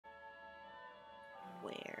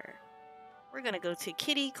We're gonna go to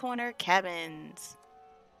Kitty Corner Cabins.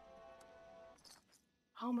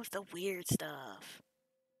 Home of the weird stuff.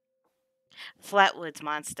 Flatwoods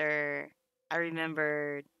monster. I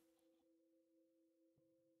remember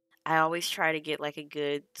I always try to get like a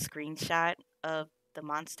good screenshot of the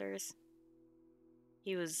monsters.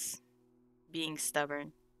 He was being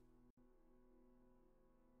stubborn.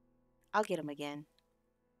 I'll get him again.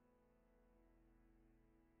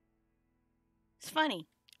 It's funny.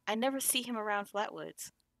 I never see him around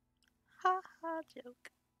Flatwoods. Ha ha,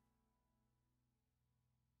 joke.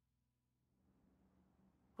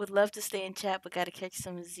 Would love to stay in chat, but gotta catch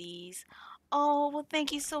some Z's. Oh, well,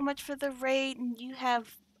 thank you so much for the raid, and you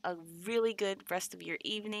have a really good rest of your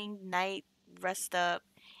evening, night, rest up,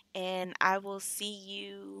 and I will see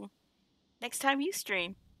you next time you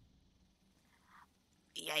stream.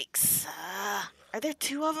 Yikes. Are there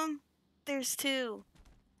two of them? There's two.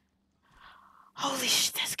 Holy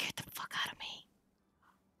shit, that scared the fuck out of me.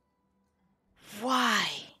 Why?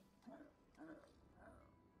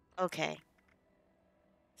 Okay.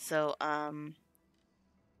 So,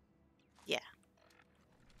 yeah.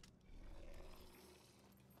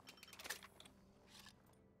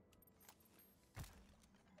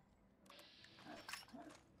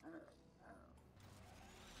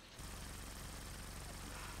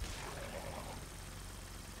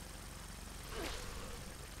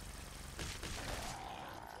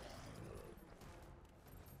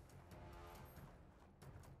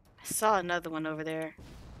 I saw another one over there.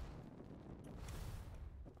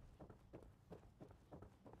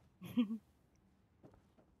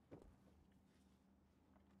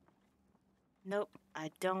 Nope,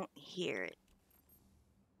 I don't hear it.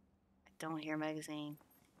 I don't hear magazine.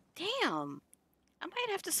 Damn! I might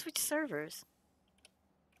have to switch servers.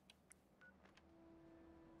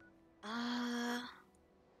 Let's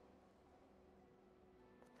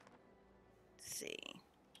see.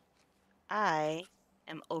 I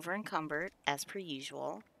am over encumbered as per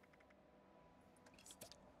usual.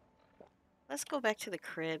 Let's go back to the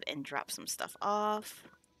crib and drop some stuff off.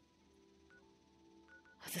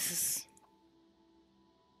 This is...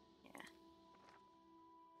 yeah.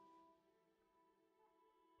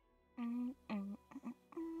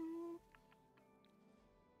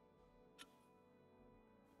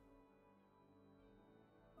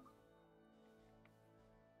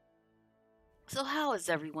 So how is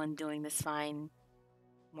everyone doing this fine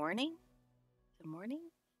morning? Is it morning?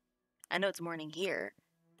 I know it's morning here.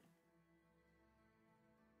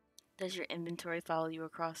 Does your inventory follow you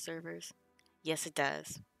across servers? Yes, it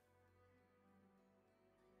does.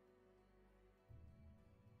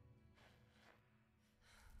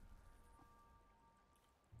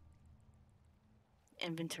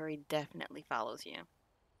 Inventory definitely follows you.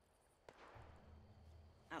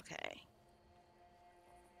 Okay.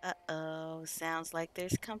 Uh-oh, sounds like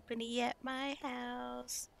there's company at my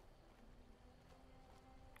house.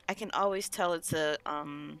 I can always tell it's a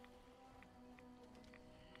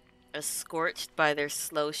scorched by their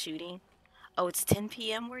slow shooting. Oh, it's 10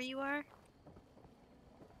 p.m. where you are?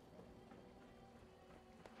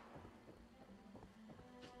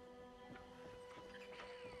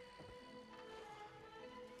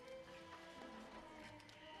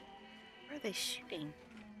 Where are they shooting?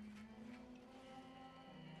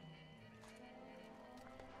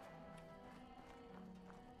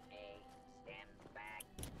 Hey, stand back.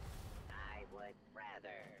 I would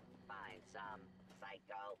rather find some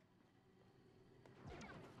psycho.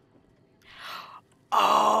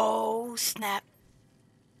 Oh, snap.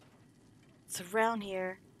 It's around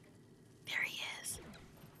here. There he is.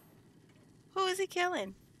 Who is he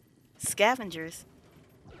killing? Scavengers.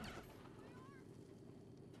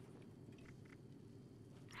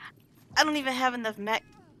 I don't even have enough mech.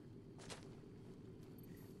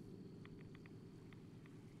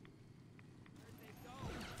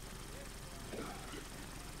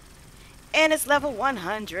 And it's level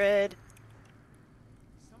 100.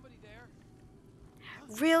 Somebody there?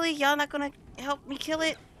 Really? Y'all not gonna help me kill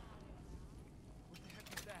it? What the heck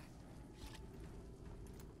was that?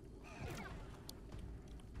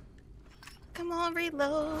 Come on,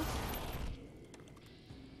 reload.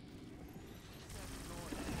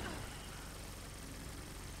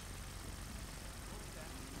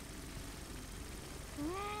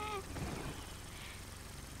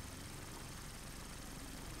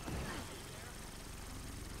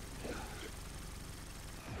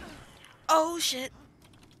 Oh shit.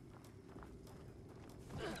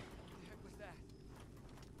 What the heck was that?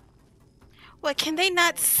 What, can they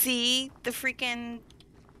not see the freaking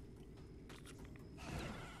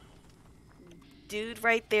dude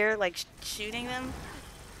right there, like, shooting them?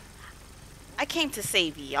 I came to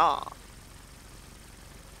save y'all.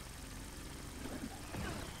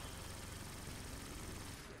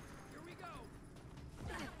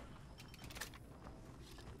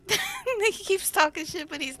 He keeps talking shit,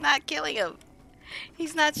 but he's not killing him.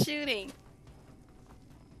 He's not shooting.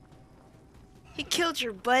 He killed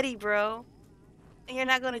your buddy, bro. And you're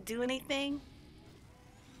not gonna do anything?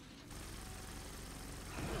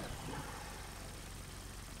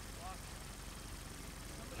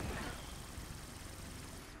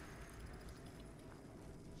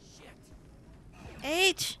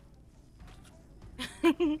 H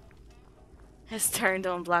has turned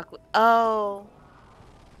on block. Oh,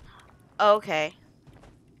 okay.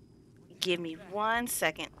 Give me 1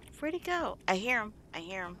 second. Where'd he go? I hear him. I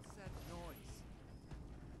hear him.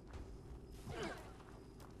 What's that noise?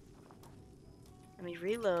 Let me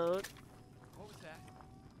reload. What was that?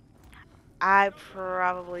 I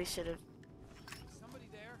probably should have. Somebody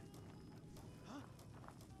there? Huh?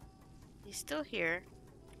 He's still here.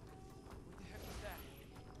 What the heck was that?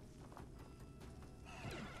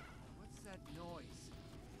 What's that noise?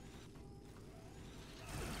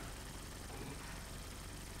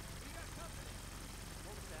 We got company.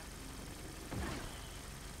 What was that?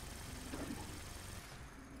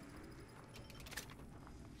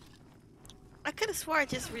 I could have swore I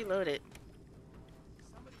just reloaded.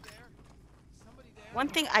 Somebody there? Somebody there? One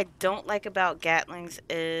thing I don't like about Gatlings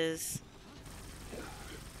is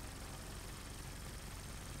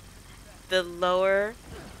the lower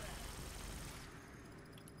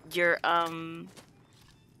your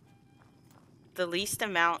the least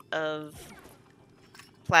amount of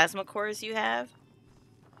plasma cores you have,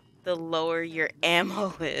 the lower your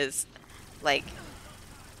ammo is. Like,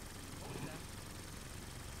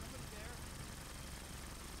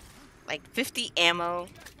 like 50 ammo We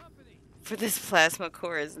got company. for this plasma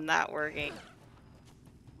core is not working. What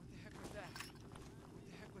the heck was that? What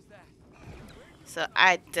the heck was that? So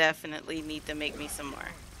I definitely need to make me some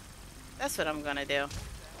more. That's what I'm gonna do.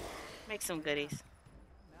 Make some goodies.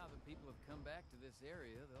 Now that people have come back to this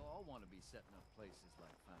area, they'll all want to be setting up places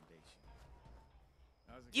like Foundation.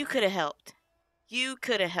 How's it You going? could have helped. You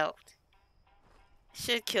could have helped.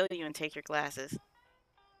 Should kill you and take your glasses.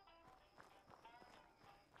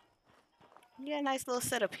 You got a nice little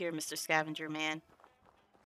setup here, Mr. Scavenger Man.